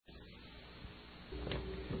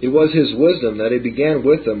It was his wisdom that he began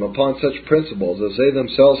with them upon such principles as they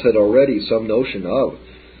themselves had already some notion of,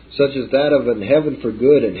 such as that of an heaven for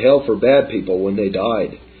good and hell for bad people when they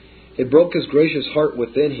died. It broke his gracious heart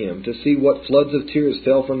within him to see what floods of tears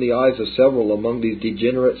fell from the eyes of several among these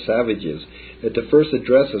degenerate savages at the first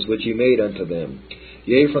addresses which he made unto them,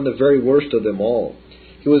 yea, from the very worst of them all.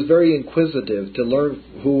 He was very inquisitive to learn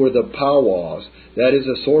who were the powwows, that is,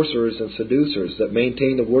 the sorcerers and seducers that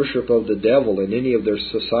maintained the worship of the devil in any of their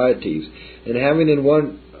societies, and having in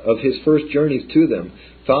one of his first journeys to them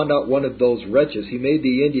found out one of those wretches, he made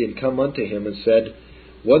the Indian come unto him and said,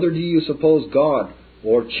 Whether do you suppose God,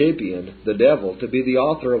 or Chapian, the devil, to be the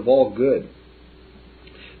author of all good?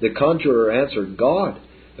 The conjurer answered, God.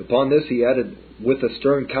 Upon this he added with a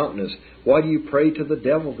stern countenance, Why do you pray to the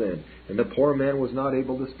devil then? And the poor man was not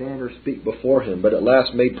able to stand or speak before him, but at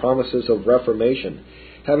last made promises of reformation.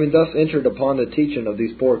 Having thus entered upon the teaching of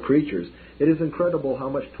these poor creatures, it is incredible how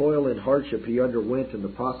much toil and hardship he underwent in the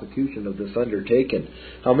prosecution of this undertaking,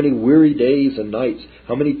 how many weary days and nights,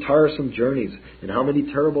 how many tiresome journeys, and how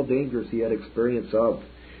many terrible dangers he had experience of.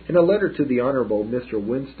 In a letter to the Honorable Mr.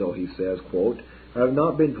 Winstow, he says, quote, I have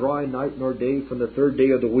not been dry night nor day from the 3rd day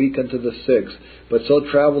of the week unto the 6th, but so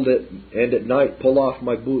travelled it, and at night pull off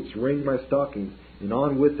my boots, wring my stockings, and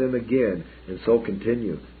on with them again, and so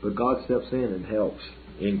continue. But God steps in and helps.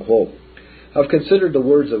 End quote. I've considered the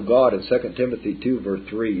words of God in 2 Timothy 2, verse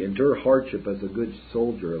 3, endure hardship as a good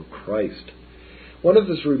soldier of Christ. One of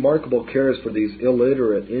his remarkable cares for these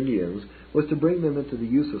illiterate Indians was to bring them into the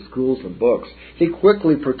use of schools and books. He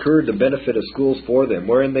quickly procured the benefit of schools for them,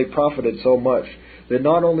 wherein they profited so much that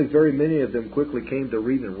not only very many of them quickly came to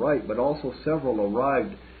read and write, but also several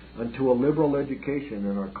arrived unto a liberal education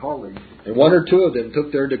in our college, and 1 or 2 of them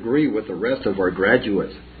took their degree with the rest of our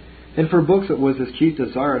graduates. And for books it was his chief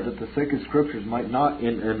desire that the sacred scriptures might not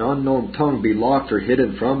in an unknown tongue be locked or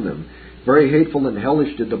hidden from them. Very hateful and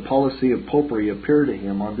hellish did the policy of popery appear to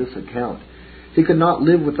him on this account. He could not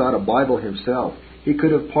live without a Bible himself. He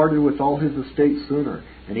could have parted with all his estate sooner,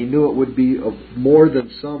 and he knew it would be of more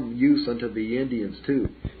than some use unto the Indians too.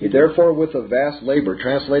 He therefore with a vast labor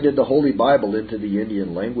translated the Holy Bible into the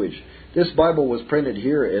Indian language. This Bible was printed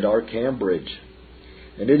here at our Cambridge,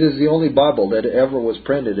 and it is the only Bible that ever was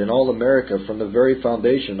printed in all America from the very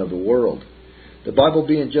foundation of the world. The Bible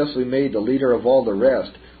being justly made the leader of all the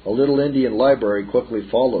rest, a little Indian library quickly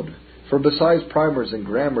followed. For besides primers and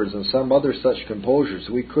grammars and some other such composures,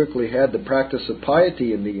 we quickly had the practice of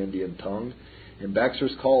piety in the Indian tongue, and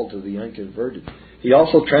Baxter's Call to the Unconverted. He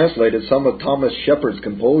also translated some of Thomas Shepard's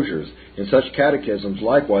composures, and such catechisms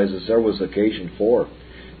likewise as there was occasion for.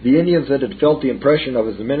 The Indians that had felt the impression of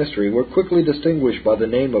his ministry were quickly distinguished by the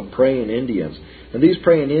name of praying Indians, and these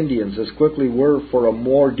praying Indians as quickly were for a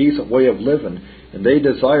more decent way of living, and they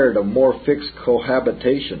desired a more fixed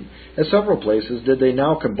cohabitation. At several places did they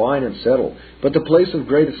now combine and settle, but the place of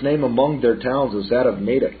greatest name among their towns is that of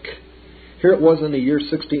Natick. Here it was in the year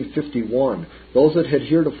 1651. Those that had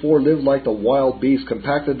heretofore lived like the wild beasts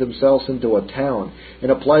compacted themselves into a town, and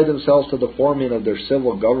applied themselves to the forming of their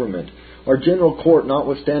civil government. Our general court,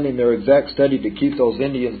 notwithstanding their exact study to keep those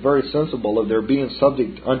Indians very sensible of their being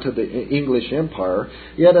subject unto the English Empire,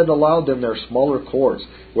 yet had allowed them their smaller courts,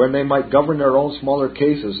 wherein they might govern their own smaller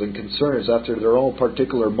cases and concerns after their own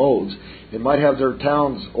particular modes, and might have their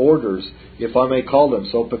towns' orders, if I may call them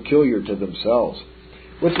so, peculiar to themselves.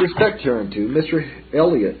 With respect hereunto, Mr.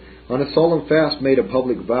 Eliot, on a solemn fast, made a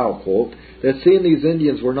public vow, quote, that seeing these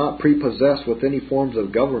Indians were not prepossessed with any forms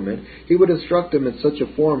of government, he would instruct them in such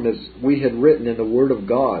a form as we had written in the Word of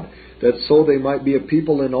God, that so they might be a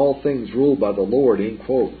people in all things ruled by the Lord, end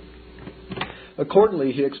quote.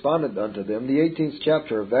 Accordingly he expounded unto them the 18th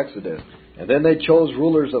chapter of Exodus, and then they chose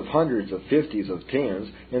rulers of hundreds, of fifties, of tens,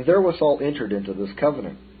 and therewithal entered into this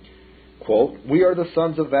covenant. Quote, we are the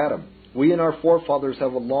sons of Adam. We and our forefathers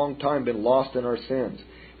have a long time been lost in our sins.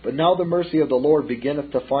 But now the mercy of the Lord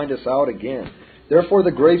beginneth to find us out again. Therefore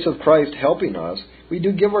the grace of Christ helping us, we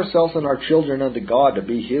do give ourselves and our children unto God to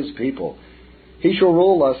be His people. He shall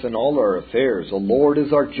rule us in all our affairs. The Lord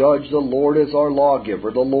is our judge, the Lord is our lawgiver,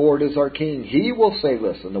 the Lord is our king. He will save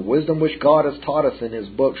us, and the wisdom which God has taught us in His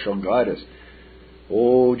book shall guide us.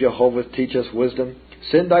 O Jehovah, teach us wisdom.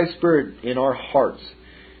 Send Thy Spirit in our hearts.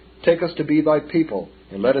 Take us to be Thy people,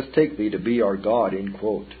 and let us take Thee to be our God, end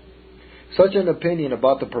quote. Such an opinion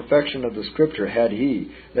about the perfection of the Scripture had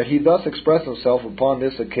he, that he thus expressed himself upon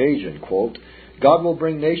this occasion, quote, God will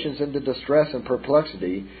bring nations into distress and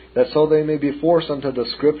perplexity, that so they may be forced unto the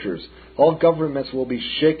Scriptures. All governments will be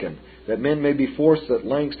shaken, that men may be forced at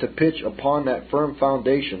length to pitch upon that firm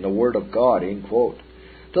foundation, the Word of God, end quote.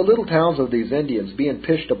 The little towns of these Indians being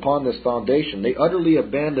pitched upon this foundation, they utterly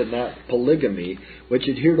abandoned that polygamy which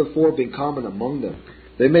had heretofore been common among them.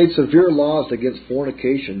 They made severe laws against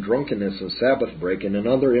fornication, drunkenness, and Sabbath breaking, and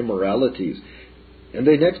other immoralities. And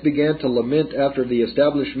they next began to lament after the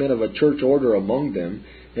establishment of a church order among them,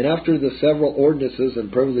 and after the several ordinances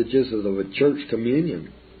and privileges of a church communion.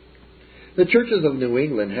 The churches of New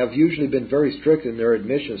England have usually been very strict in their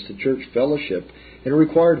admissions to church fellowship, and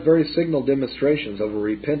required very signal demonstrations of a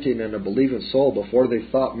repenting and a believing soul before they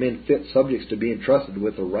thought men fit subjects to be entrusted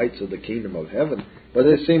with the rights of the kingdom of heaven. But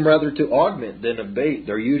they seem rather to augment than abate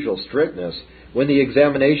their usual strictness when the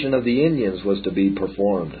examination of the Indians was to be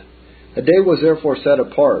performed. A day was therefore set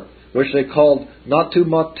apart, which they called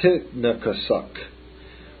Natumatiknakasuk,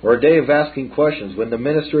 or a day of asking questions, when the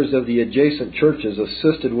ministers of the adjacent churches,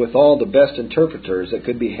 assisted with all the best interpreters that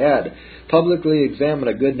could be had, publicly examined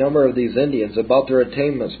a good number of these Indians about their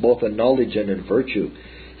attainments both in knowledge and in virtue.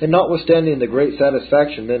 And notwithstanding the great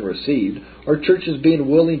satisfaction then received, our churches being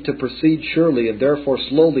willing to proceed surely and therefore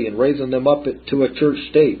slowly in raising them up to a church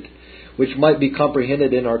state, which might be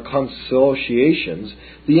comprehended in our consociations,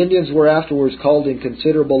 the Indians were afterwards called in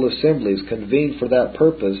considerable assemblies convened for that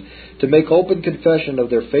purpose, to make open confession of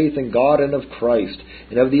their faith in God and of Christ,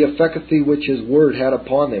 and of the efficacy which His Word had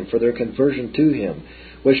upon them for their conversion to Him,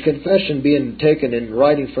 which confession being taken in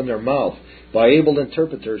writing from their mouth by able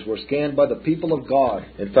interpreters were scanned by the people of God,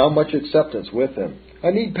 and found much acceptance with them. I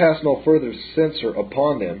need pass no further censure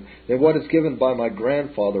upon them than what is given by my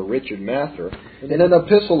grandfather, Richard Mather. In an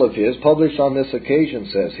epistle of his, published on this occasion,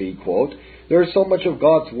 says he, quote, "There is so much of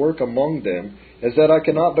God's work among them, as that I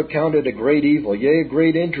cannot but count it a great evil, yea, a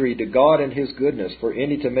great injury to God and His goodness, for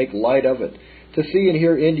any to make light of it. To see and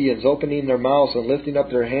hear Indians opening their mouths and lifting up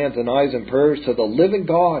their hands and eyes in prayers to the living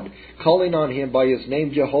God, calling on Him by His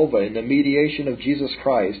name Jehovah in the mediation of Jesus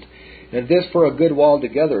Christ, and this for a good while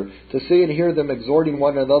together, to see and hear them exhorting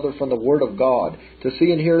one another from the Word of God, to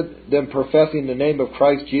see and hear them professing the name of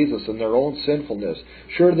Christ Jesus in their own sinfulness,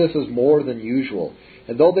 sure this is more than usual.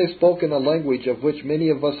 And though they spoke in a language of which many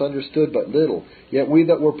of us understood but little, yet we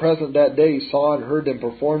that were present that day saw and heard them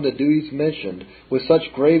perform the duties mentioned, with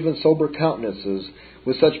such grave and sober countenances,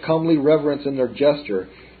 with such comely reverence in their gesture,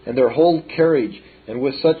 and their whole carriage, and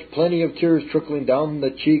with such plenty of tears trickling down the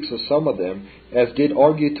cheeks of some of them, as did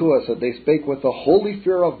argue to us that they spake with the holy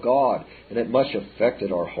fear of God, and it much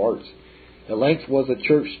affected our hearts. At length was a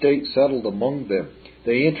church state settled among them.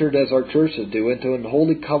 They entered, as our churches do, into an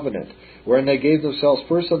holy covenant, wherein they gave themselves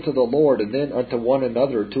first unto the Lord, and then unto one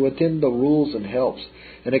another, to attend the rules and helps,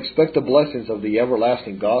 and expect the blessings of the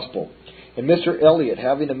everlasting gospel. And Mr. Elliot,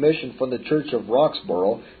 having a mission from the church of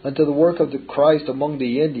Roxborough unto the work of the Christ among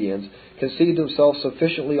the Indians, conceived himself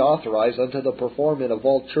sufficiently authorized unto the performing of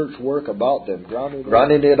all church work about them,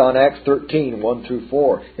 grounding it on Acts 13,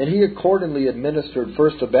 1-4. And he accordingly administered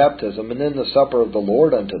first the baptism, and then the supper of the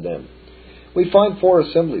Lord unto them. We find 4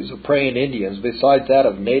 assemblies of praying Indians besides that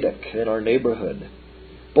of Natick in our neighborhood.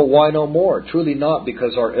 But why no more? Truly not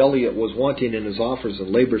because our Elliot was wanting in his offers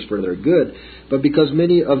and labors for their good, but because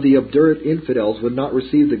many of the obdurate infidels would not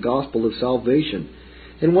receive the gospel of salvation.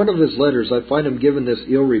 In one of his letters I find him given this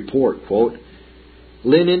ill report, quote,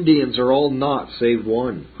 "Lynn Indians are all naught save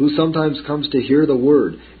one, who sometimes comes to hear the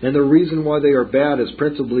word, and the reason why they are bad is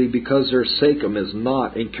principally because their sachem is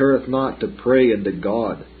not and careth not to pray unto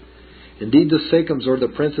God." Indeed, the sachems, or the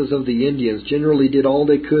princes of the Indians, generally did all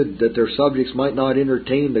they could that their subjects might not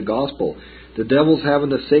entertain the gospel. The devils, having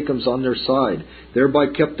the sachems on their side, thereby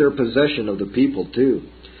kept their possession of the people too.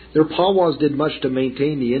 Their powwows did much to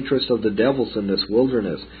maintain the interest of the devils in this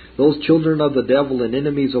wilderness. Those children of the devil and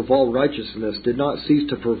enemies of all righteousness did not cease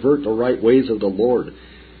to pervert the right ways of the Lord.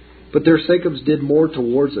 But their sachems did more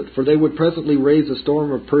towards it, for they would presently raise a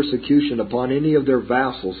storm of persecution upon any of their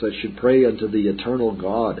vassals that should pray unto the eternal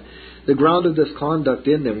God. The ground of this conduct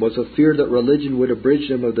in them was a fear that religion would abridge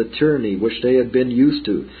them of the tyranny which they had been used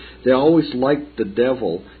to. They always liked the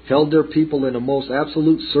devil, held their people in a most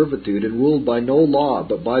absolute servitude, and ruled by no law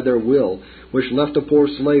but by their will, which left the poor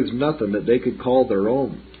slaves nothing that they could call their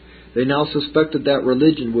own. They now suspected that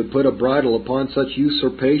religion would put a bridle upon such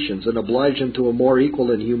usurpations and oblige them to a more equal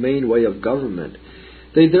and humane way of government.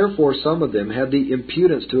 They therefore, some of them, had the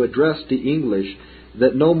impudence to address the English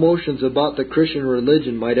that no motions about the Christian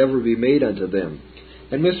religion might ever be made unto them.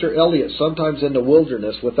 And Mr. Elliot, sometimes in the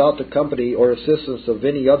wilderness, without the company or assistance of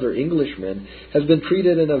any other Englishmen, has been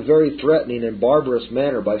treated in a very threatening and barbarous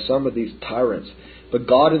manner by some of these tyrants. But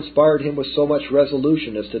God inspired him with so much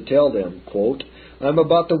resolution as to tell them, quote, "I am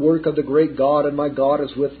about the work of the great God, and my God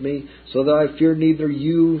is with me, so that I fear neither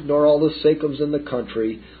you nor all the sachems in the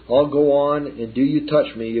country. I'll go on, and do you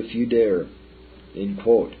touch me if you dare." End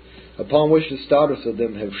quote. Upon which the stoutest of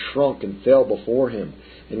them have shrunk and fell before him.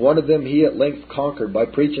 And one of them he at length conquered by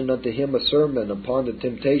preaching unto him a sermon upon the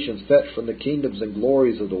temptations fetched from the kingdoms and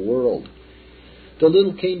glories of the world. The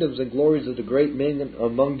little kingdoms and glories of the great men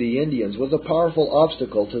among the Indians was a powerful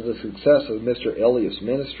obstacle to the success of Mr. Elliott's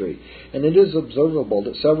ministry, and it is observable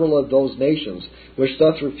that several of those nations which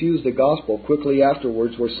thus refused the gospel quickly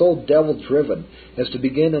afterwards were so devil-driven as to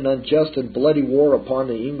begin an unjust and bloody war upon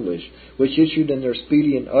the English, which issued in their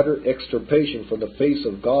speedy and utter extirpation from the face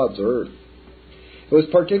of God's earth. It was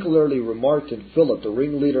particularly remarked in Philip, the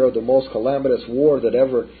ringleader of the most calamitous war that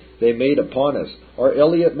ever they made upon us. Our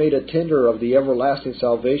Eliot made a tender of the everlasting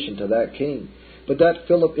salvation to that king. But that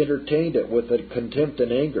Philip entertained it with a contempt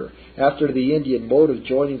and anger. After the Indian mode of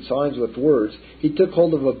joining signs with words, he took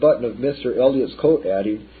hold of a button of Mr. Eliot's coat,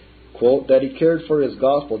 adding, quote, that he cared for his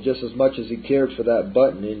gospel just as much as he cared for that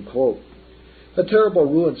button, end quote. A terrible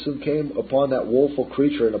ruin soon came upon that woeful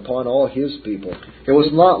creature and upon all his people. It was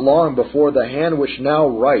not long before the hand which now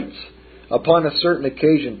writes, upon a certain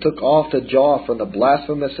occasion, took off the jaw from the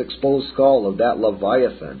blasphemous exposed skull of that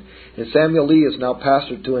Leviathan, and Samuel Lee is now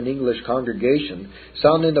pastor to an English congregation,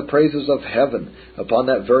 sounding the praises of heaven upon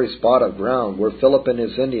that very spot of ground where Philip and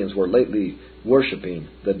his Indians were lately worshipping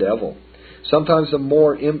the devil. Sometimes the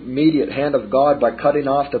more immediate hand of God, by cutting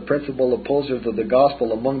off the principal opposers of the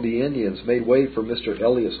gospel among the Indians, made way for Mr.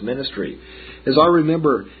 Elliott's ministry. As I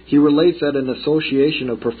remember, he relates that an association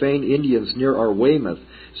of profane Indians near our Weymouth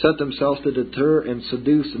set themselves to deter and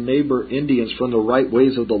seduce the neighbor Indians from the right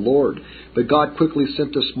ways of the Lord. But God quickly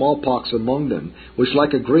sent the smallpox among them, which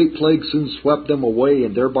like a great plague soon swept them away,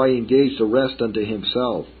 and thereby engaged the rest unto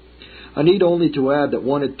himself. I need only to add that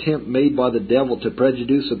one attempt made by the devil to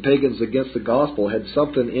prejudice the pagans against the gospel had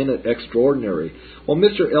something in it extraordinary. While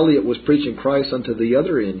Mr. Eliot was preaching Christ unto the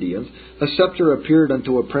other Indians, a scepter appeared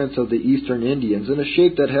unto a prince of the eastern Indians in a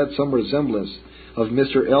shape that had some resemblance of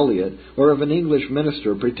Mr. Eliot, or of an English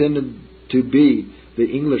minister pretending to be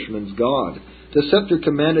the Englishman's God. The scepter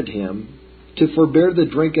commanded him to forbear the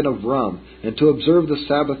drinking of rum, and to observe the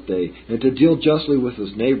Sabbath day, and to deal justly with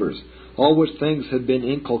his neighbors, all which things had been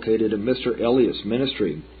inculcated in Mr. Eliot's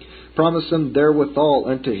ministry. Promising therewithal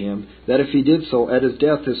unto him, that if he did so, at his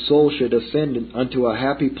death his soul should ascend unto a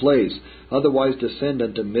happy place, otherwise descend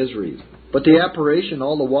unto miseries. But the apparition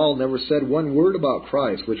all the while never said one word about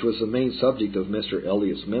Christ, which was the main subject of Mr.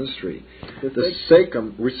 Eliot's ministry. The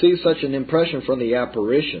sachem received such an impression from the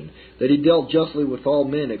apparition that he dealt justly with all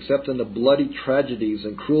men, except in the bloody tragedies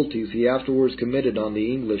and cruelties he afterwards committed on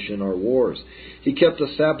the English in our wars. He kept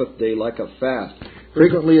the Sabbath day like a fast,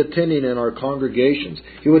 frequently attending in our congregations.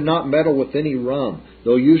 He would not meddle with any rum,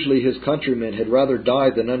 though usually his countrymen had rather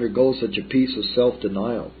die than undergo such a piece of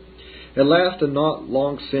self-denial. At last, and not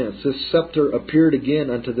long since, this scepter appeared again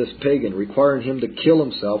unto this pagan, requiring him to kill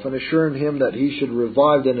himself, and assuring him that he should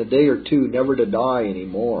revive in a day or two, never to die any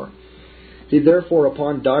more. He therefore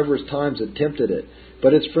upon divers times attempted it,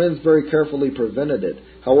 but his friends very carefully prevented it.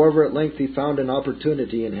 However, at length he found an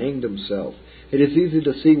opportunity and hanged himself. It is easy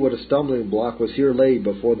to see what a stumbling block was here laid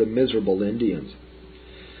before the miserable Indians.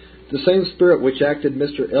 The same spirit which acted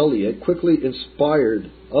Mr. Eliot quickly inspired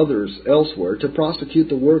others elsewhere to prosecute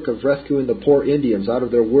the work of rescuing the poor Indians out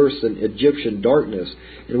of their worse than Egyptian darkness,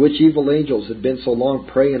 in which evil angels had been so long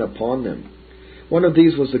preying upon them. One of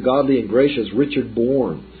these was the godly and gracious Richard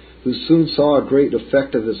Bourne, who soon saw a great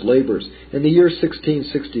effect of his labors. In the year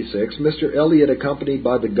 1666, Mr. Eliot, accompanied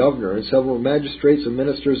by the governor and several magistrates and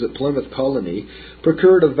ministers at Plymouth Colony,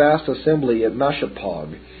 procured a vast assembly at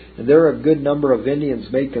Mashapog, and there a good number of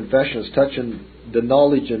Indians made confessions touching the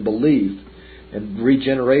knowledge and belief and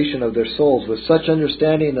regeneration of their souls with such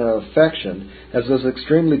understanding and affection as was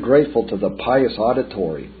extremely grateful to the pious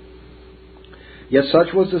auditory. Yet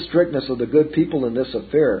such was the strictness of the good people in this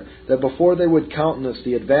affair, that before they would countenance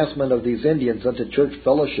the advancement of these Indians unto church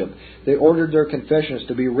fellowship, they ordered their confessions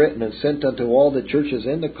to be written and sent unto all the churches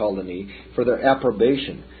in the colony for their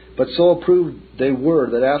approbation. But so approved they were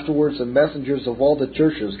that afterwards the messengers of all the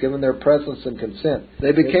churches, given their presence and consent,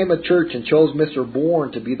 they became a church and chose Mr.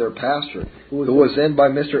 Bourne to be their pastor, who was then by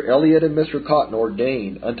Mr. Eliot and Mr. Cotton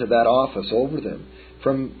ordained unto that office over them.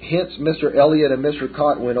 From hence Mr. Eliot and Mr.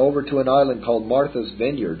 Cotton went over to an island called Martha's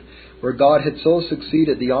Vineyard, where God had so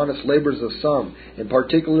succeeded the honest labors of some, and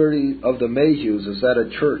particularly of the Mayhews, as that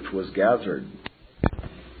a church was gathered.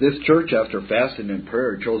 This church, after fasting and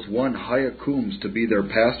prayer, chose one Hia Coombs to be their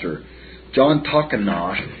pastor, John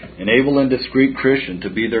Takanosh, an able and discreet Christian, to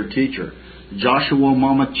be their teacher, Joshua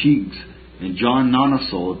Mama Cheeks, and John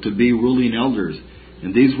Nanaso to be ruling elders,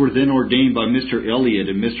 and these were then ordained by Mr. Eliot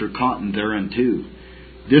and Mr. Cotton thereunto.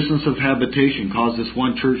 Distance of habitation caused this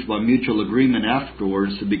one church by mutual agreement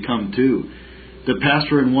afterwards to become two. The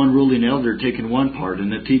pastor and one ruling elder taking one part,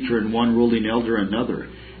 and the teacher and one ruling elder another.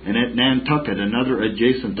 And at Nantucket, another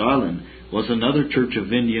adjacent island, was another church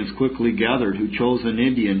of Indians quickly gathered who chose an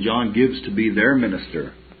Indian, John Gibbs, to be their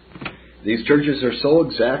minister. These churches are so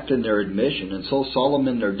exact in their admission and so solemn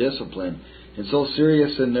in their discipline and so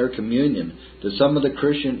serious in their communion that some of the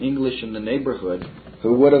Christian English in the neighborhood,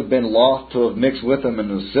 who would have been loth to have mixed with them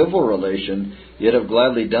in a civil relation, yet have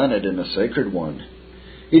gladly done it in a sacred one.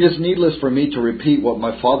 It is needless for me to repeat what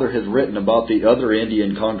my father has written about the other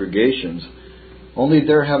Indian congregations, only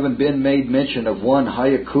there having been made mention of one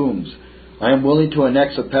Hyakums, I am willing to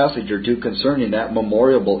annex a passage or two concerning that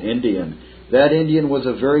memorable Indian. That Indian was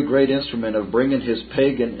a very great instrument of bringing his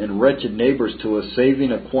pagan and wretched neighbors to a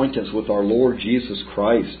saving acquaintance with our Lord Jesus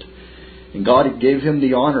Christ. And God gave him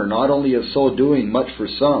the honor not only of so doing much for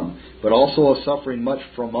some, but also of suffering much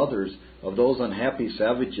from others of those unhappy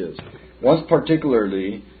savages. Once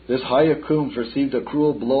particularly, this Hyakums received a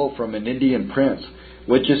cruel blow from an Indian prince,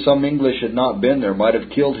 which if some English had not been there might have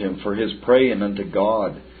killed him for his praying unto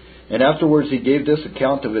God. And afterwards he gave this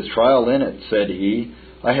account of his trial in it, said he,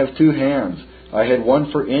 I have two hands. I had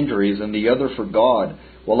one for injuries and the other for God.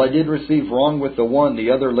 While I did receive wrong with the one,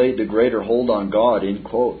 the other laid the greater hold on God. End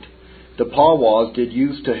quote. The Pawas did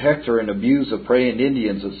use to hector and abuse the praying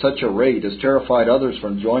Indians at such a rate as terrified others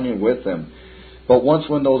from joining with them. But once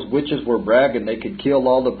when those witches were bragging they could kill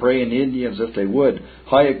all the praying Indians if they would,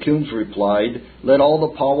 Hyakums replied, Let all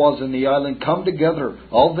the Pawas in the island come together.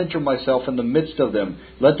 I'll venture myself in the midst of them.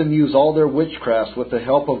 Let them use all their witchcrafts. With the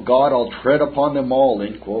help of God I'll tread upon them all.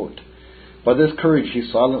 End quote. By this courage he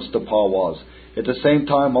silenced the Pawas. At the same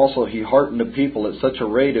time also he heartened the people at such a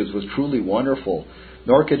rate as was truly wonderful.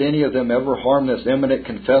 Nor could any of them ever harm this eminent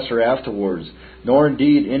confessor afterwards, nor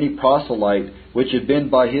indeed any proselyte which had been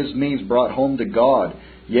by his means brought home to God.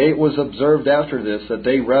 Yea, it was observed after this that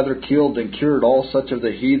they rather killed than cured all such of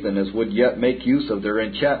the heathen as would yet make use of their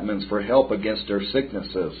enchantments for help against their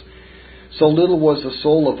sicknesses. So little was the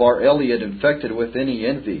soul of our Eliot infected with any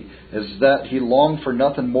envy, as that he longed for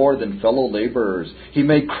nothing more than fellow laborers. He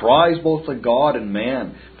made cries both to God and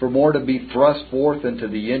man, for more to be thrust forth into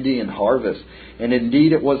the Indian harvest. And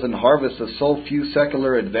indeed it was an harvest of so few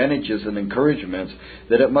secular advantages and encouragements,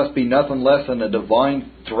 that it must be nothing less than a divine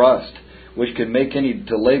thrust, which could make any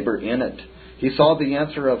to labor in it. He saw the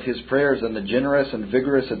answer of his prayers in the generous and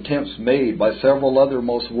vigorous attempts made by several other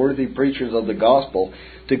most worthy preachers of the gospel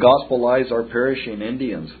to gospelize our perishing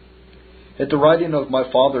Indians. At the writing of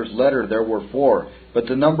my father's letter there were 4, but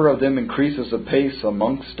the number of them increases apace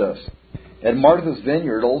amongst us. At Martha's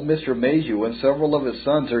Vineyard, old Mr. Mayhew and several of his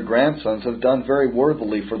sons or grandsons have done very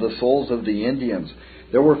worthily for the souls of the Indians.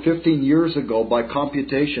 There were 15 years ago, by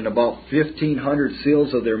computation, about 1,500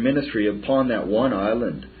 seals of their ministry upon that one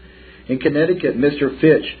island. In Connecticut, Mr.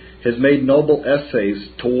 Fitch has made noble essays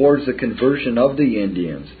towards the conversion of the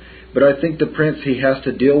Indians. But I think the prince he has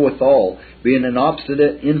to deal withal, being an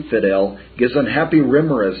obstinate infidel, gives unhappy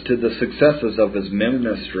remuneras to the successes of his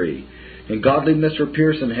ministry. And godly Mr.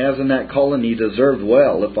 Pearson has in that colony deserved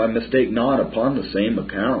well, if I mistake not, upon the same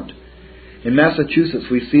account. In Massachusetts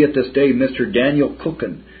we see at this day Mr. Daniel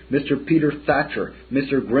Cookin, Mr. Peter Thatcher,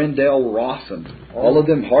 Mr. Grindale Rawson, all of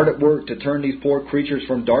them hard at work to turn these poor creatures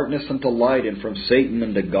from darkness unto light and from Satan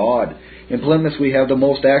unto God. In Plymouth we have the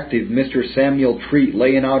most active Mr. Samuel Treat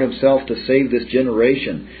laying out himself to save this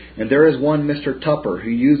generation, and there is one Mr. Tupper who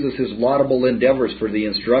uses his laudable endeavors for the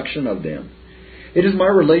instruction of them. It is my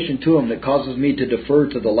relation to him that causes me to defer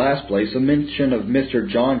to the last place a mention of Mr.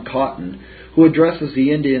 John Cotton, who addresses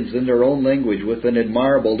the Indians in their own language with an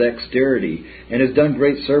admirable dexterity, and has done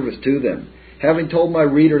great service to them. Having told my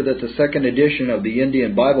reader that the second edition of the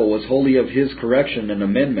Indian Bible was wholly of his correction and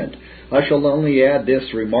amendment, I shall only add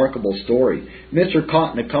this remarkable story. Mr.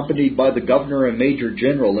 Cotton, accompanied by the Governor and Major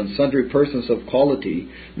General and sundry persons of quality,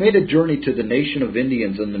 made a journey to the nation of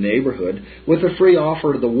Indians in the neighborhood, with a free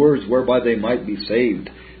offer of the words whereby they might be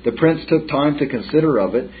saved. The prince took time to consider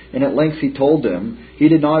of it, and at length he told them he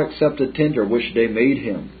did not accept the tender which they made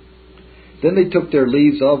him. Then they took their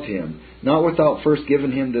leaves of him, not without first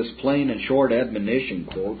giving him this plain and short admonition,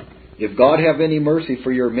 quote, If God have any mercy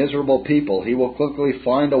for your miserable people, he will quickly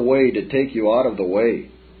find a way to take you out of the way.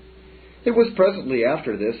 It was presently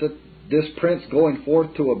after this that this prince, going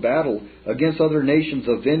forth to a battle against other nations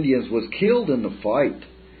of Indians, was killed in the fight.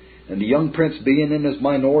 And the young prince being in his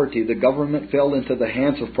minority, the government fell into the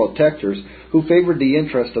hands of protectors who favored the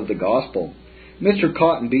interest of the gospel. Mr.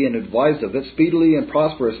 Cotton, being advised of it, speedily and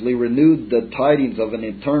prosperously renewed the tidings of an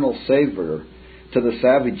eternal Saviour to the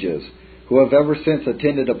savages, who have ever since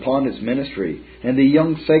attended upon his ministry, and the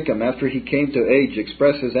young Sechem, after he came to age,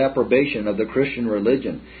 expressed his approbation of the Christian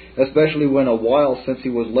religion, especially when a while since he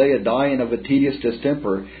was lay a-dying of a tedious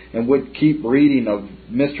distemper, and would keep reading of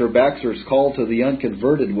Mr. Baxter's call to the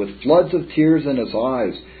unconverted with floods of tears in his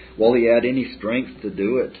eyes, while he had any strength to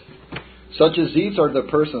do it. Such as these are the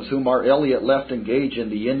persons whom our Eliot left engaged in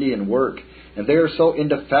the Indian work, and they are so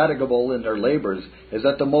indefatigable in their labors as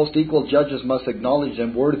that the most equal judges must acknowledge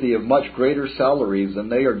them worthy of much greater salaries than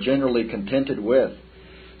they are generally contented with.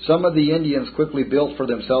 Some of the Indians quickly built for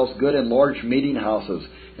themselves good and large meeting houses,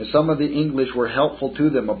 and some of the English were helpful to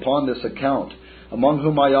them upon this account, among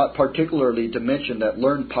whom I ought particularly to mention that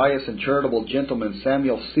learned, pious, and charitable gentleman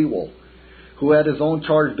Samuel Sewell, who at his own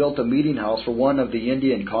charge built a meeting house for one of the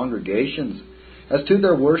Indian congregations. As to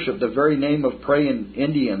their worship, the very name of praying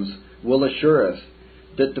Indians will assure us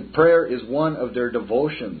that the prayer is one of their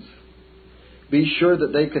devotions. Be sure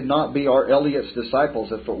that they could not be our Eliot's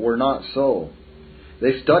disciples if it were not so.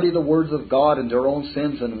 They study the words of God and their own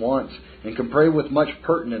sins and wants, and can pray with much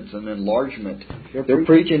pertinence and enlargement. Their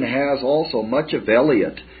preaching has also much of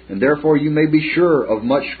Eliot, and therefore you may be sure of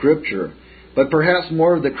much Scripture, but perhaps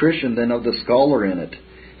more of the Christian than of the scholar in it.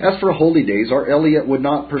 As for holy days, our Eliot would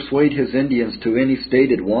not persuade his Indians to any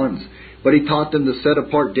stated ones, but he taught them to set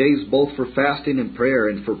apart days both for fasting and prayer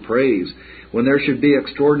and for praise, when there should be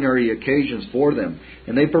extraordinary occasions for them,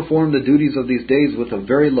 and they performed the duties of these days with a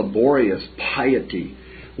very laborious piety.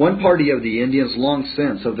 One party of the Indians long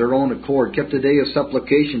since, of their own accord, kept a day of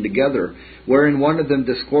supplication together, wherein one of them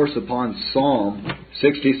discoursed upon Psalm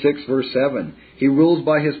 66, verse 7. He rules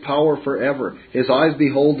by his power forever. His eyes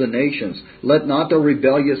behold the nations. Let not the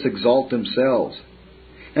rebellious exalt themselves.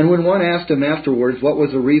 And when one asked him afterwards what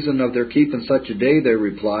was the reason of their keeping such a day, they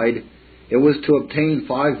replied, it was to obtain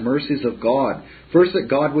 5 mercies of God. First, that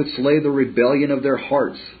God would slay the rebellion of their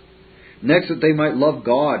hearts. Next, that they might love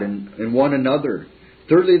God and one another.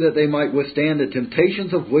 Thirdly, that they might withstand the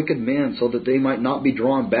temptations of wicked men, so that they might not be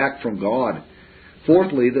drawn back from God.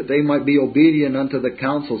 Fourthly, that they might be obedient unto the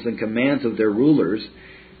counsels and commands of their rulers.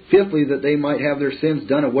 Fifthly, that they might have their sins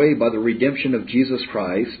done away by the redemption of Jesus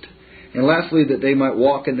Christ. And lastly, that they might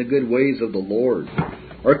walk in the good ways of the Lord.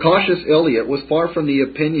 Our cautious Eliot was far from the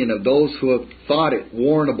opinion of those who have thought it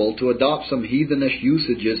warrantable to adopt some heathenish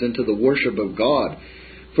usages into the worship of God,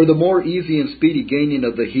 for the more easy and speedy gaining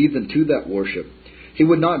of the heathen to that worship. He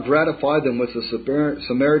would not gratify them with a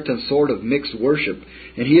Samaritan sort of mixed worship,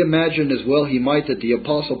 and he imagined as well he might that the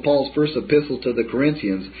Apostle Paul's first epistle to the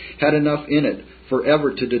Corinthians had enough in it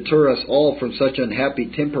forever to deter us all from such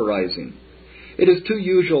unhappy temporizing. It is too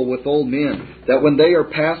usual with old men that when they are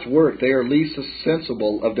past work they are least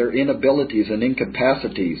sensible of their inabilities and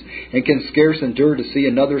incapacities, and can scarce endure to see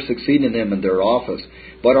another succeeding them in their office.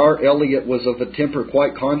 But our Eliot was of a temper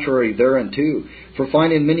quite contrary thereunto, for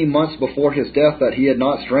finding many months before his death that he had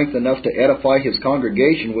not strength enough to edify his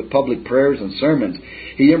congregation with public prayers and sermons,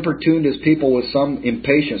 he importuned his people with some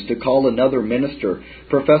impatience to call another minister,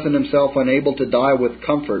 professing himself unable to die with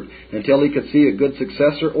comfort until he could see a good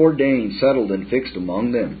successor ordained, settled, and fixed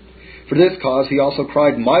among them. For this cause he also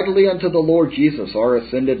cried mightily unto the Lord Jesus, our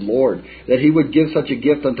ascended Lord, that he would give such a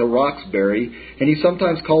gift unto Roxbury, and he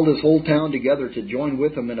sometimes called his whole town together to join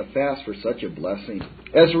with him in a fast for such a blessing.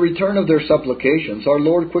 As a return of their supplications, our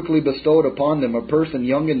Lord quickly bestowed upon them a person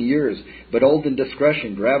young in years, but old in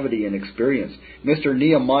discretion, gravity, and experience, Mr.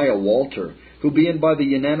 Nehemiah Walter, who being by the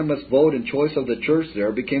unanimous vote and choice of the church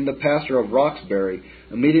there, became the pastor of Roxbury,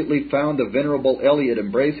 immediately found the venerable Eliot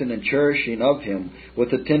embracing and cherishing of him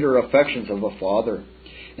with the tender affections of a father.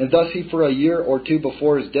 And thus he for a year or two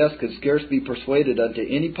before his death could scarce be persuaded unto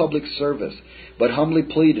any public service, but humbly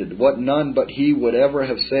pleaded, what none but he would ever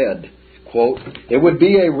have said, quote, it would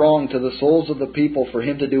be a wrong to the souls of the people for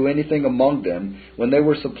him to do anything among them when they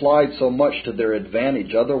were supplied so much to their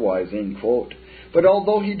advantage otherwise, end quote. But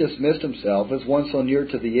although he dismissed himself, as one so near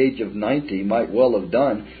to the age of 90 might well have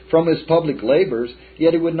done, from his public labours,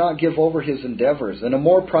 yet he would not give over his endeavours, and a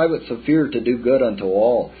more private sphere to do good unto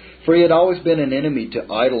all, for he had always been an enemy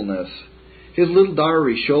to idleness. His little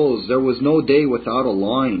diary shows there was no day without a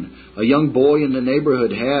line. A young boy in the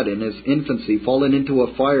neighbourhood had, in his infancy, fallen into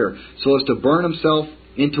a fire so as to burn himself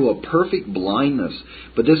into a perfect blindness.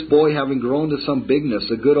 But this boy, having grown to some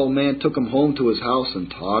bigness, a good old man took him home to his house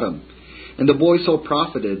and taught him. And the boy so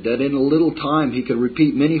profited that in a little time he could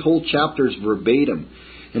repeat many whole chapters verbatim,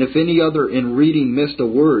 and if any other in reading missed a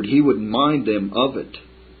word, he would mind them of it.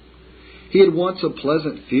 He had once a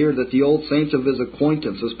pleasant fear that the old saints of his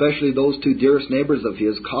acquaintance, especially those two dearest neighbours of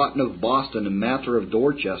his, Cotton of Boston and Mather of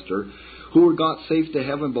Dorchester, who got safe to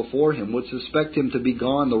heaven before him would suspect him to be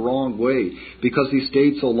gone the wrong way because he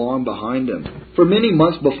stayed so long behind him. For many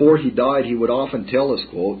months before he died, he would often tell us,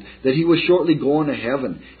 quote, that he was shortly going to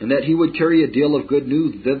heaven and that he would carry a deal of good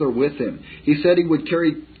news thither with him. He said he would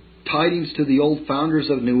carry tidings to the old founders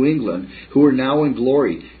of New England who are now in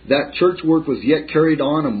glory, that church work was yet carried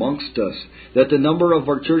on amongst us, that the number of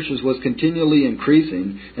our churches was continually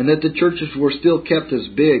increasing, and that the churches were still kept as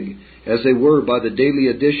big as they were by the daily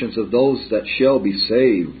additions of those that shall be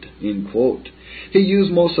saved. End quote. He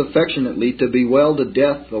used most affectionately to bewail the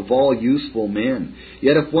death of all useful men.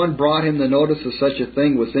 Yet if one brought him the notice of such a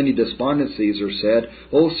thing with any despondencies, or said,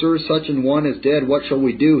 "Oh, sir, such an one is dead, what shall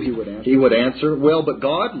we do?" he would answer, "Well, but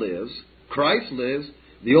God lives, Christ lives,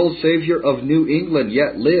 the old Savior of New England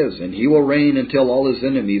yet lives, and he will reign until all his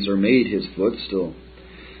enemies are made his footstool."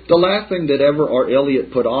 The last thing that ever our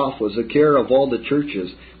Eliot put off was the care of all the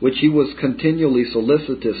churches, which he was continually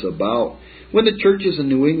solicitous about. When the churches in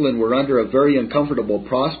New England were under a very uncomfortable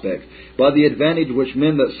prospect, by the advantage which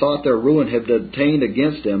men that sought their ruin had obtained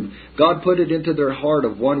against them, God put it into their heart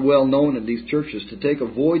of one well known in these churches to take a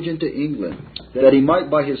voyage into England, that he might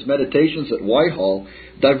by his meditations at Whitehall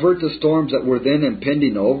divert the storms that were then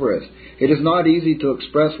impending over us. It is not easy to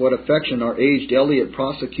express what affection our aged Eliot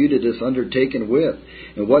prosecuted this undertaking with,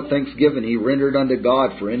 and what thanksgiving he rendered unto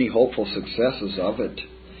God for any hopeful successes of it.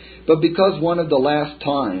 But because one of the last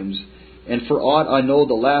times, and for aught I know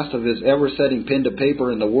the last of his ever setting pen to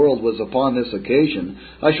paper in the world was upon this occasion,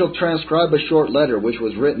 I shall transcribe a short letter which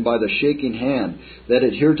was written by the shaking hand that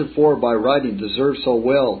had heretofore by writing deserved so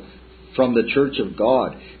well from the Church of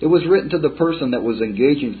God. It was written to the person that was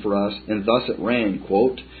engaging for us, and thus it ran,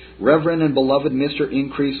 quote, "Reverend and beloved Mr.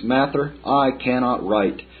 Increase Mather, I cannot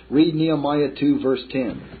write. Read Nehemiah 2, verse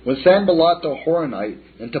 10. When Sanballat the Horonite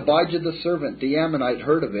and Tobijah the servant, the Ammonite,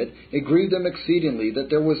 heard of it, it grieved them exceedingly that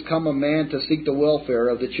there was come a man to seek the welfare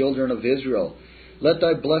of the children of Israel. Let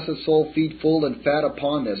thy blessed soul feed full and fat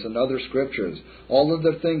upon this and other scriptures. All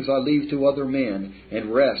other things I leave to other men,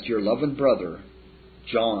 and rest your loving brother,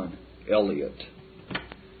 John Eliot."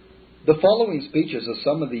 The following speeches of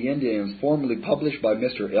some of the Indians formerly published by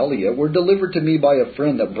Mr. Eliot were delivered to me by a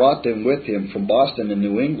friend that brought them with him from Boston and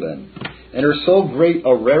New England, and are so great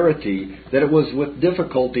a rarity that it was with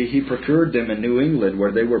difficulty he procured them in New England where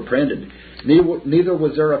they were printed. Neither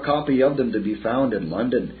was there a copy of them to be found in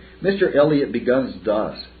London. Mr. Eliot begins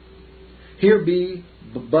thus: "Here be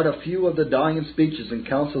but a few of the dying speeches and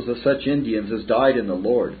counsels of such Indians as died in the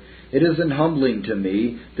Lord. It is an humbling to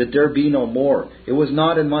me that there be no more. It was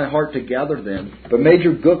not in my heart to gather them, but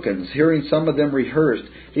Major Gookins, hearing some of them rehearsed,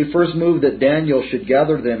 he first moved that Daniel should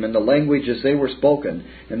gather them in the language as they were spoken,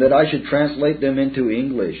 and that I should translate them into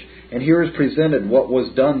English. And here is presented what was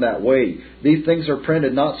done that way. These things are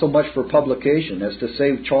printed not so much for publication as to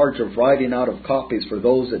save charge of writing out of copies for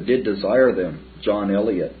those that did desire them. John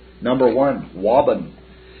Eliot." Number 1, Waban.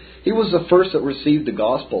 He was the first that received the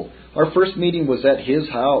gospel. Our first meeting was at his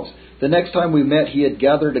house. The next time we met, he had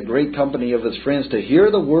gathered a great company of his friends to hear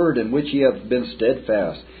the word in which he had been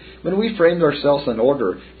steadfast. When we framed ourselves in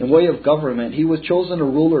order, in way of government, he was chosen a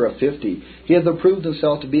ruler of 50. He had proved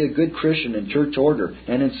himself to be a good Christian in church order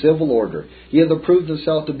and in civil order. He had proved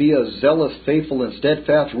himself to be a zealous, faithful, and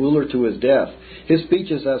steadfast ruler to his death. His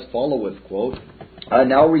speech is as followeth, quote, "I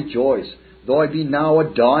now rejoice, though I be now a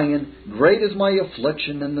dying, great is my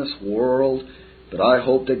affliction in this world, but I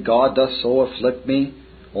hope that God doth so afflict me,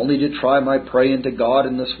 only to try my praying to God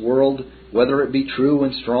in this world, whether it be true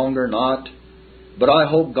and strong or not. But I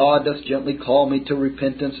hope God doth gently call me to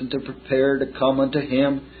repentance and to prepare to come unto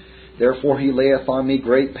Him. Therefore He layeth on me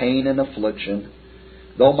great pain and affliction.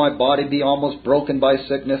 Though my body be almost broken by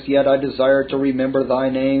sickness, yet I desire to remember Thy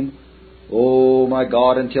name. O my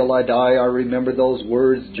God, until I die, I remember those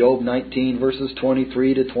words, Job 19, verses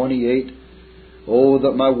 23 to 28. Oh,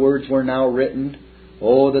 that my words were now written.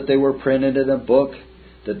 Oh, that they were printed in a book,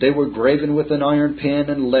 that they were graven with an iron pen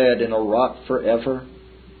and lead in a rock forever.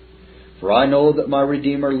 For I know that my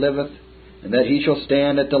Redeemer liveth, and that He shall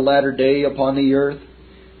stand at the latter day upon the earth.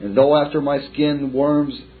 And though after my skin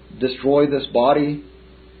worms destroy this body,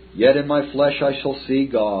 yet in my flesh I shall see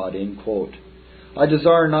God." End quote. I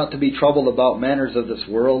desire not to be troubled about matters of this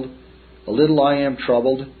world. A little I am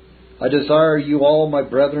troubled. I desire you all, my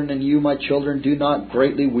brethren, and you, my children, do not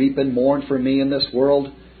greatly weep and mourn for me in this world.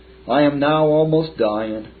 I am now almost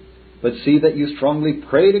dying. But see that you strongly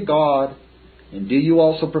pray to God, and do you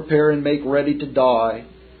also prepare and make ready to die.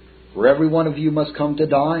 For every one of you must come to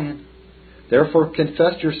dying. Therefore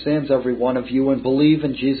confess your sins, every one of you, and believe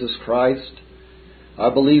in Jesus Christ. I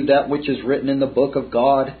believe that which is written in the book of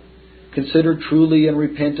God, Consider truly and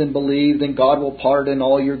repent and believe, then God will pardon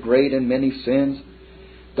all your great and many sins.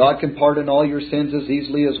 God can pardon all your sins as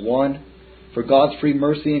easily as one, for God's free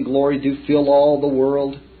mercy and glory do fill all the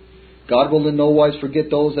world. God will in no wise forget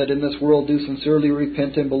those that in this world do sincerely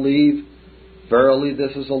repent and believe. Verily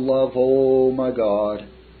this is a love, O my God.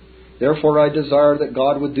 Therefore I desire that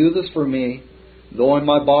God would do this for me, though in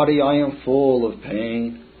my body I am full of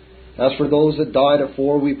pain. As for those that died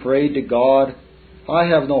afore we prayed to God, I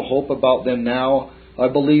have no hope about them now. I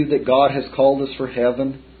believe that God has called us for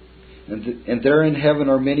heaven, and there in heaven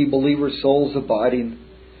are many believers' souls abiding.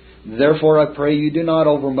 Therefore I pray you do not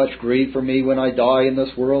overmuch grieve for me when I die in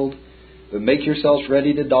this world, but make yourselves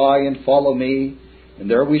ready to die and follow me, and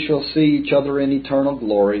there we shall see each other in eternal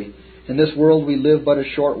glory. In this world we live but a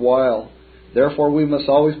short while. Therefore we must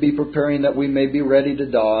always be preparing that we may be ready to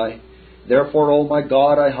die. Therefore, O my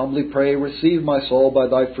God, I humbly pray, receive my soul by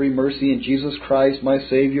thy free mercy in Jesus Christ, my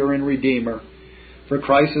Savior and Redeemer. For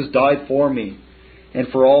Christ has died for me, and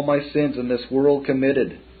for all my sins in this world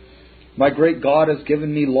committed. My great God has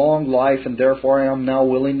given me long life, and therefore I am now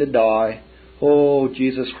willing to die. O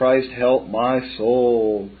Jesus Christ, help my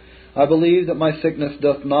soul. I believe that my sickness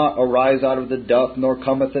doth not arise out of the dust, nor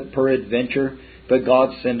cometh it peradventure, but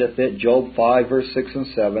God sendeth it. Job 5, verse 6 and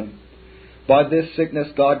 7. By this sickness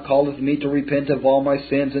God calleth me to repent of all my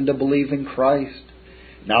sins and to believe in Christ.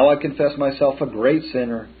 Now I confess myself a great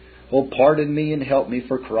sinner. O pardon me and help me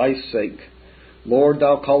for Christ's sake. Lord,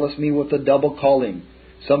 Thou callest me with a double calling,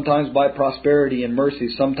 sometimes by prosperity and mercy,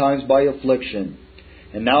 sometimes by affliction.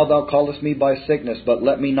 And now Thou callest me by sickness, but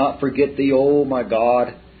let me not forget Thee, O my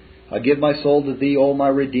God. I give my soul to Thee, O my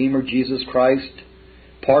Redeemer, Jesus Christ.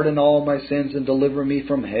 Pardon all my sins and deliver me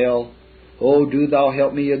from hell. O do Thou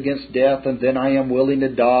help me against death, and then I am willing to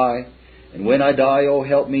die. And when I die, O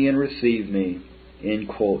help me and receive me. End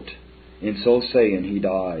quote. And so saying, he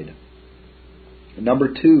died.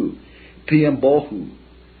 Number 2, P.M. Bohu.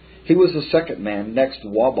 He was the second man next to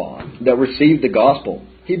Wabon that received the gospel.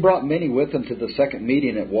 He brought many with him to the second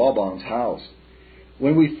meeting at Wabon's house.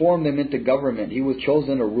 When we formed them into government, he was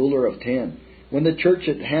chosen a ruler of 10. When the church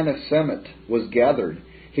at Hanasemet was gathered,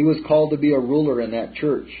 he was called to be a ruler in that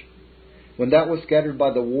church. When that was scattered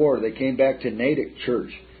by the war, they came back to Natick Church.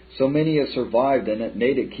 So many as survived, and at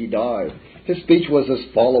Natick he died. His speech was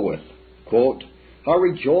as followeth, quote, I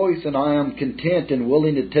rejoice and I am content and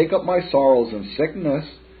willing to take up my sorrows and sickness.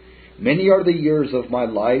 Many are the years of my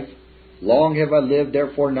life. Long have I lived,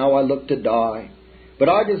 therefore now I look to die. But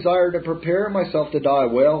I desire to prepare myself to die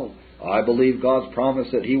well. I believe God's promise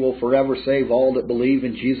that He will forever save all that believe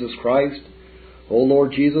in Jesus Christ. O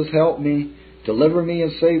Lord Jesus, help me. Deliver me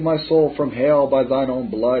and save my soul from hell by Thine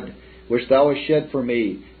own blood, which Thou hast shed for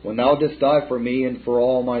me, when Thou didst die for me and for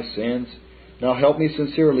all my sins. Now help me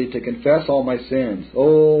sincerely to confess all my sins.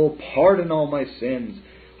 Oh, pardon all my sins.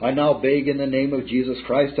 I now beg in the name of Jesus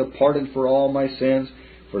Christ to pardon for all my sins,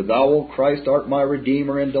 for Thou, O Christ, art my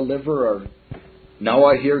Redeemer and Deliverer. Now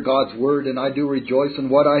I hear God's word, and I do rejoice in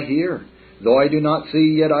what I hear. Though I do not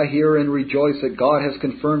see, yet I hear and rejoice that God has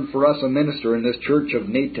confirmed for us a minister in this church of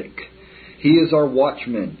Natick. He is our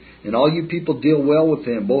watchman, and all you people deal well with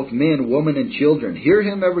him, both men, women, and children. Hear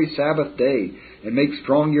him every Sabbath day, and make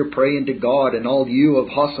strong your praying to God, and all you of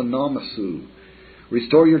Hasanamasu.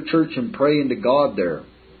 Restore your church and pray unto God there.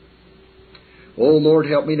 O Lord,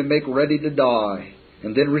 help me to make ready to die,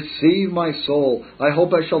 and then receive my soul. I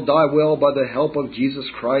hope I shall die well by the help of Jesus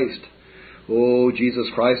Christ. O Jesus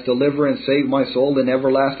Christ, deliver and save my soul in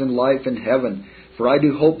everlasting life in heaven, for I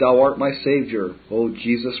do hope Thou art my Savior, O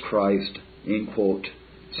Jesus Christ. End quote.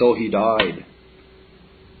 So he died.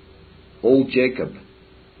 Old Jacob.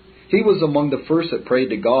 He was among the first that prayed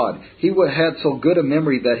to God. He had so good a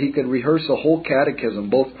memory that he could rehearse the whole catechism,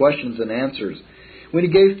 both questions and answers. When he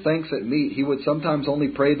gave thanks at meat, he would sometimes only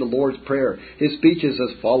pray the Lord's Prayer. His speech is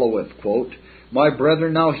as followeth, quote, My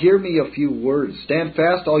brethren, now hear me a few words. Stand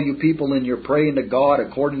fast, all you people, in your praying to God,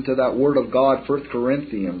 according to that word of God, 1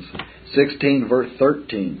 Corinthians 16, verse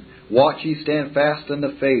 13. Watch ye, stand fast in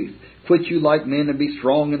the faith. Quit you like men, and be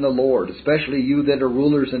strong in the Lord, especially you that are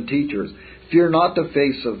rulers and teachers. Fear not the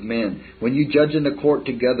face of men. When you judge in the court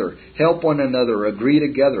together, help one another, agree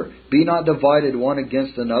together. Be not divided one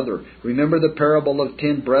against another. Remember the parable of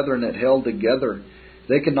 10 brethren that held together.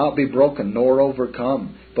 They could not be broken nor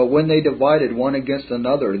overcome. But when they divided one against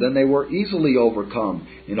another, then they were easily overcome.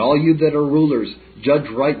 And all you that are rulers, judge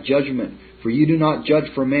right judgment. For you do not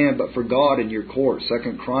judge for man, but for God in your court.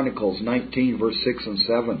 2 Chronicles 19, verse 6 and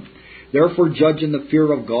 7. Therefore judge in the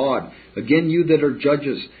fear of God. Again, you that are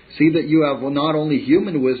judges, see that you have not only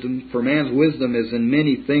human wisdom, for man's wisdom is in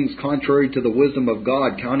many things contrary to the wisdom of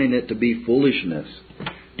God, counting it to be foolishness.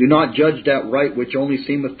 Do not judge that right which only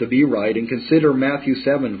seemeth to be right, and consider Matthew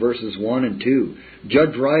 7, verses 1 and 2.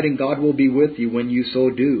 Judge right, and God will be with you when you so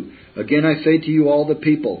do. Again I say to you, all the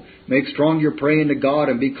people, make strong your praying to God,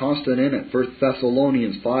 and be constant in it. 1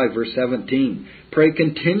 Thessalonians 5, verse 17. Pray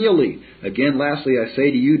continually. Again, lastly, I say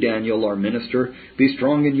to you, Daniel, our minister, be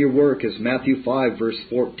strong in your work, as Matthew 5, verse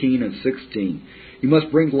 14 and 16. You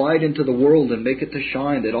must bring light into the world and make it to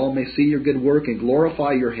shine, that all may see your good work and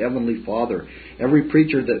glorify your heavenly Father. Every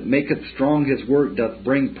preacher that maketh strong his work doth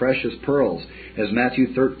bring precious pearls, as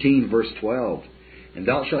Matthew 13, verse 12. And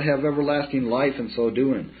thou shalt have everlasting life in so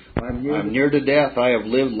doing. I am near to death. I have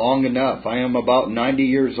lived long enough. I am about 90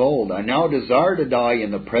 years old. I now desire to die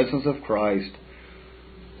in the presence of Christ.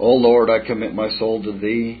 O Lord, I commit my soul to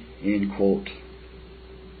Thee. End quote.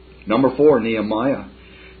 Number 4, Nehemiah.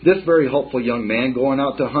 This very hopeful young man, going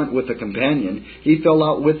out to hunt with a companion, he fell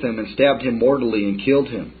out with him and stabbed him mortally and killed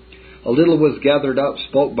him. A little was gathered up,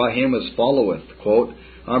 spoke by him as followeth, quote,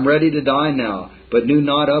 I am ready to die now, but knew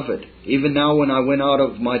not of it. Even now when I went out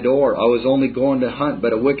of my door, I was only going to hunt,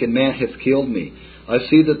 but a wicked man hath killed me. I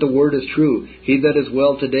see that the word is true. He that is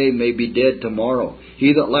well today may be dead tomorrow.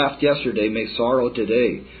 He that laughed yesterday may sorrow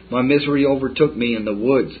today. My misery overtook me in the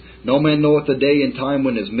woods. No man knoweth the day and time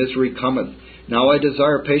when his misery cometh. Now I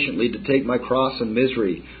desire patiently to take my cross and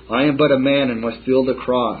misery. I am but a man and must feel the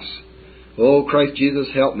cross. O Christ Jesus,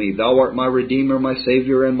 help me. Thou art my Redeemer, my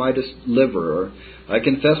Savior, and my Deliverer. I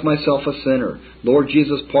confess myself a sinner. Lord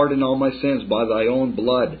Jesus, pardon all my sins by Thy own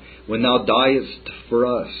blood, when Thou diedst for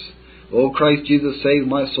us. O Christ Jesus, save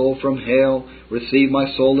my soul from hell. Receive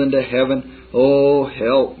my soul into heaven. Oh,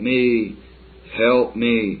 help me. Help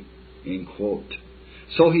me. End quote.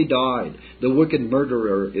 So he died. The wicked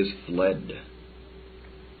murderer is fled.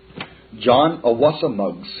 John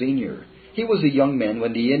Awasamug, Sr. He was a young man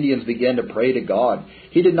when the Indians began to pray to God.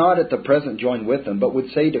 He did not at the present join with them, but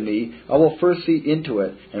would say to me, I will first see into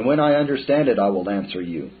it, and when I understand it, I will answer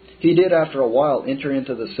you. He did after a while enter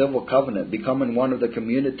into the civil covenant, becoming one of the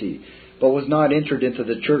community, but was not entered into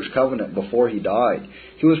the church covenant before he died.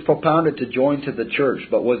 He was propounded to join to the church,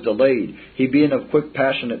 but was delayed, he being of quick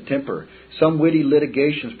passionate temper. Some witty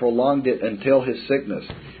litigations prolonged it until his sickness.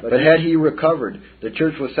 But had he recovered, the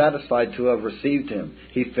church was satisfied to have received him.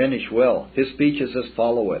 He finished well. His speech is as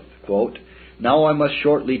followeth, quote, Now I must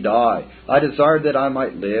shortly die. I desired that I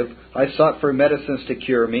might live. I sought for medicines to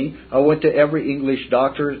cure me. I went to every English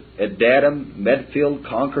doctor at Dedham, Medfield,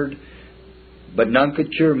 Concord, but none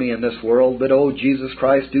could cure me in this world. But, O Jesus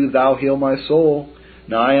Christ, do Thou heal my soul.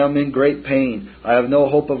 Now I am in great pain. I have no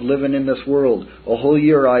hope of living in this world. A whole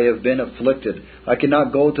year I have been afflicted. I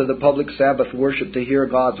cannot go to the public Sabbath worship to hear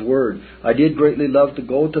God's word. I did greatly love to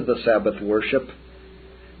go to the Sabbath worship.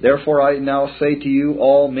 Therefore I now say to you,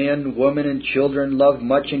 all men, women, and children love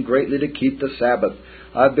much and greatly to keep the Sabbath.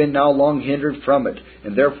 I have been now long hindered from it,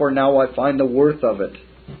 and therefore now I find the worth of it.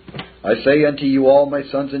 I say unto you all, my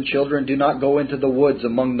sons and children, do not go into the woods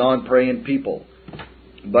among non-praying people,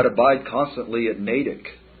 but abide constantly at Natick.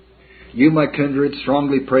 You, my kindred,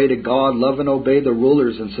 strongly pray to God, love and obey the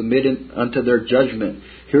rulers, and submit unto their judgment.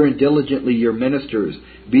 Hearing diligently your ministers.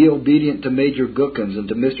 Be obedient to Major Gookins, and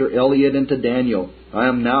to Mr. Elliot, and to Daniel. I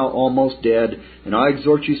am now almost dead, and I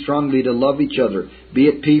exhort you strongly to love each other. Be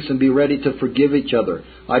at peace, and be ready to forgive each other.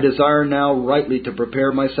 I desire now rightly to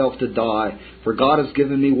prepare myself to die, for God has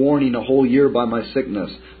given me warning a whole year by my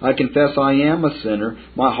sickness. I confess I am a sinner.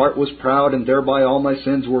 My heart was proud, and thereby all my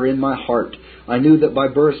sins were in my heart. I knew that by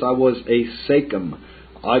birth I was a Sachem.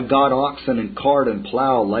 I got oxen and cart and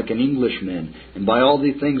plough like an Englishman, and by all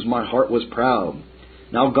these things my heart was proud.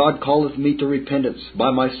 Now God calleth me to repentance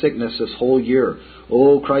by my sickness this whole year.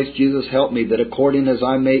 O Christ Jesus, help me, that according as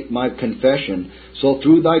I make my confession, so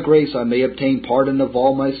through Thy grace I may obtain pardon of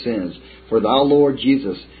all my sins. For Thou, Lord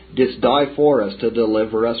Jesus, didst die for us to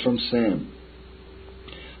deliver us from sin.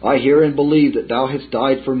 I hear and believe that Thou hast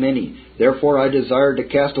died for many. Therefore I desire to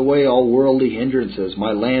cast away all worldly hindrances,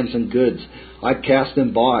 my lands and goods. I cast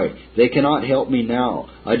them by. They cannot help me now.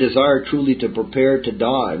 I desire truly to prepare to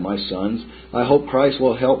die, my sons. I hope Christ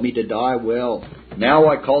will help me to die well. Now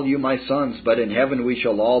I call you my sons, but in heaven we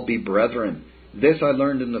shall all be brethren. This I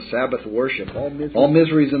learned in the Sabbath worship. All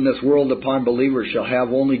miseries in this world upon believers shall have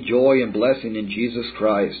only joy and blessing in Jesus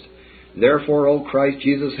Christ. Therefore, O Christ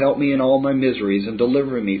Jesus, help me in all my miseries, and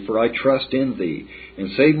deliver me, for I trust in Thee,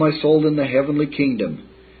 and save my soul in the heavenly kingdom.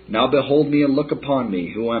 Now behold me and look upon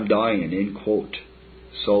me, who am dying. End quote.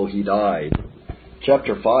 So he died.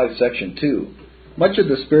 Chapter 5, Section 2. Much of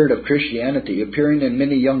the spirit of Christianity appearing in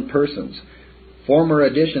many young persons. Former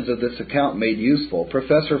editions of this account made useful.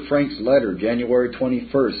 Professor Frank's letter, January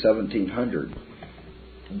 21st, 1700.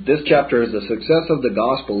 This chapter is the success of the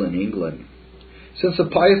gospel in England. Since the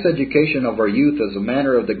pious education of our youth is a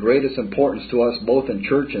matter of the greatest importance to us both in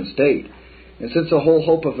church and state, and since the whole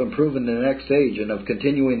hope of improving the next age and of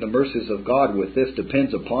continuing the mercies of God with this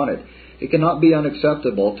depends upon it, it cannot be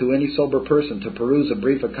unacceptable to any sober person to peruse a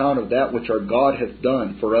brief account of that which our God hath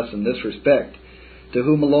done for us in this respect, to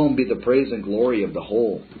whom alone be the praise and glory of the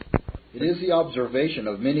whole. It is the observation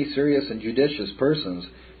of many serious and judicious persons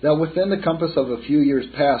that within the compass of a few years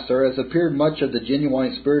past there has appeared much of the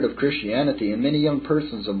genuine spirit of Christianity in many young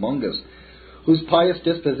persons among us, whose pious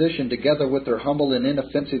disposition, together with their humble and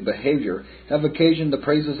inoffensive behavior, have occasioned the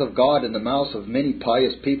praises of God in the mouths of many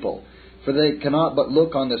pious people. For they cannot but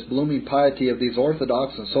look on this blooming piety of these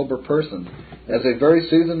orthodox and sober persons as a very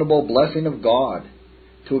seasonable blessing of God,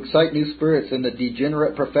 to excite new spirits in the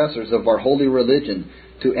degenerate professors of our holy religion,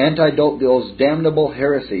 to antidote those damnable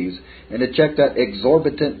heresies, and to check that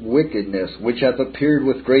exorbitant wickedness which hath appeared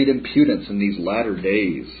with great impudence in these latter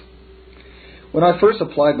days. When I first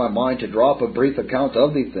applied my mind to draw up a brief account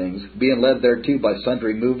of these things, being led thereto by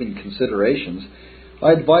sundry moving considerations,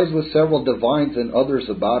 I advised with several divines and others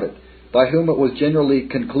about it, by whom it was generally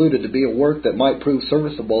concluded to be a work that might prove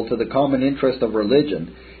serviceable to the common interest of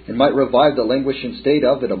religion, and might revive the languishing state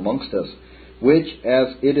of it amongst us, which,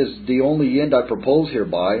 as it is the only end I propose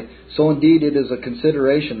hereby, so indeed it is a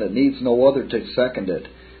consideration that needs no other to second it.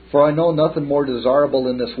 For I know nothing more desirable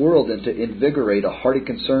in this world than to invigorate a hearty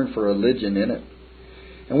concern for religion in it.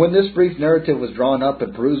 And when this brief narrative was drawn up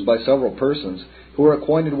and perused by several persons, who were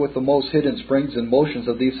acquainted with the most hidden springs and motions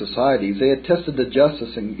of these societies, they attested the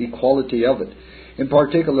justice and equality of it. In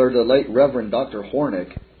particular, the late Reverend Dr.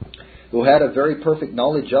 Hornick, who had a very perfect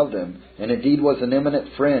knowledge of them, and indeed was an eminent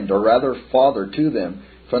friend, or rather father, to them,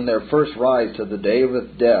 from their first rise to the day of his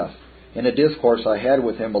death. In a discourse I had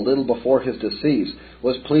with him a little before his decease,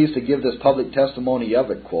 was pleased to give this public testimony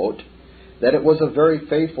of it, quote, that it was a very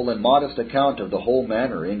faithful and modest account of the whole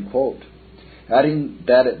matter, end quote. Adding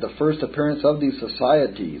that at the first appearance of these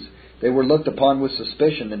societies, they were looked upon with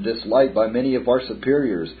suspicion and dislike by many of our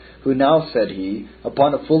superiors, who now, said he,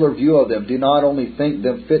 upon a fuller view of them, do not only think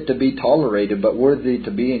them fit to be tolerated, but worthy to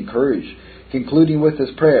be encouraged, concluding with his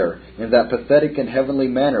prayer, in that pathetic and heavenly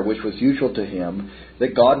manner which was usual to him,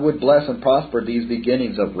 that God would bless and prosper these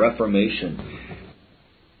beginnings of Reformation.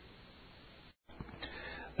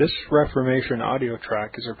 This Reformation audio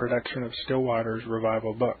track is a production of Stillwater's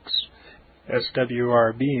Revival Books.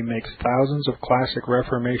 SWRB makes thousands of classic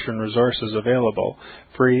Reformation resources available,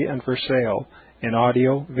 free and for sale, in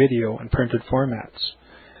audio, video, and printed formats.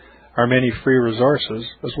 Our many free resources,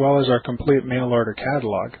 as well as our complete mail-order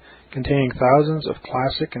catalog, containing thousands of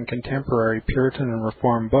classic and contemporary Puritan and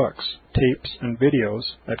Reformed books, tapes, and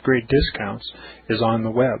videos at great discounts, is on the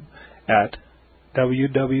web at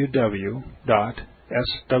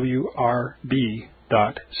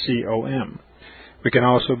www.swrb.com. We can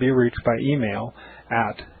also be reached by email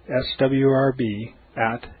at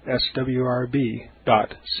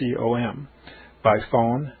swrb@swrb.com, by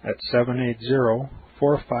phone at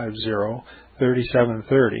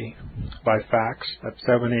 780-450-3730, by fax at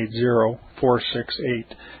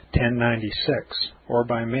 780-468-1096, or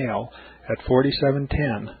by mail at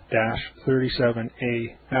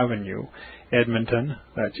 4710-37A Avenue, Edmonton,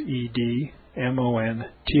 that's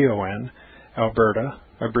Edmonton, Alberta,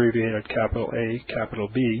 abbreviated capital A, capital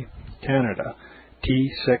B, Canada,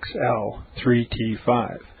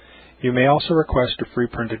 T6L3T5. You may also request a free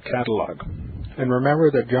printed catalog. And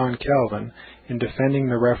remember that John Calvin, in defending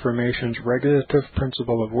the Reformation's regulative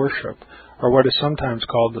principle of worship, or what is sometimes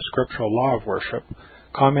called the scriptural law of worship,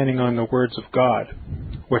 commenting on the words of God,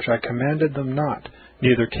 which I commanded them not,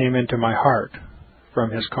 neither came into my heart,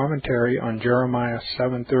 from his commentary on Jeremiah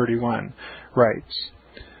 7:31, writes,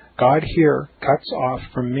 God here cuts off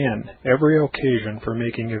from men every occasion for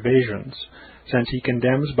making evasions, since he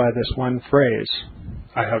condemns by this one phrase,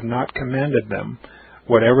 I have not commanded them,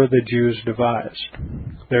 whatever the Jews devised.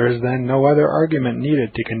 There is then no other argument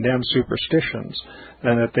needed to condemn superstitions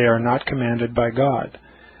than that they are not commanded by God.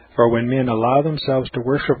 For when men allow themselves to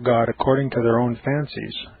worship God according to their own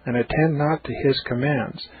fancies, and attend not to his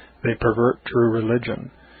commands, they pervert true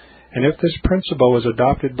religion. And if this principle was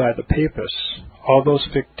adopted by the Papists, all those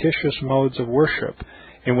fictitious modes of worship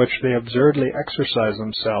in which they absurdly exercise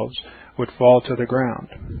themselves would fall to the ground.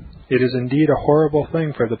 It is indeed a horrible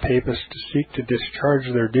thing for the Papists to seek to discharge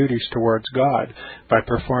their duties towards God by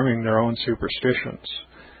performing their own superstitions.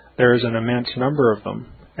 There is an immense number of them,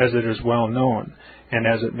 as it is well known, and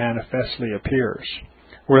as it manifestly appears.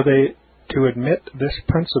 Were they to admit this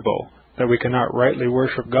principle, that we cannot rightly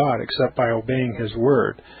worship God except by obeying his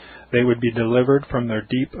word, they would be delivered from their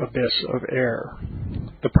deep abyss of error.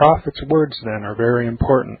 The prophet's words, then, are very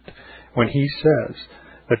important when he says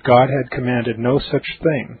that God had commanded no such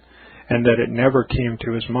thing, and that it never came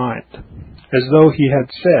to his mind, as though he had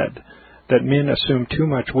said that men assume too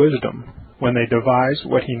much wisdom when they devise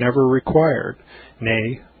what he never required,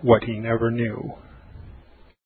 nay, what he never knew.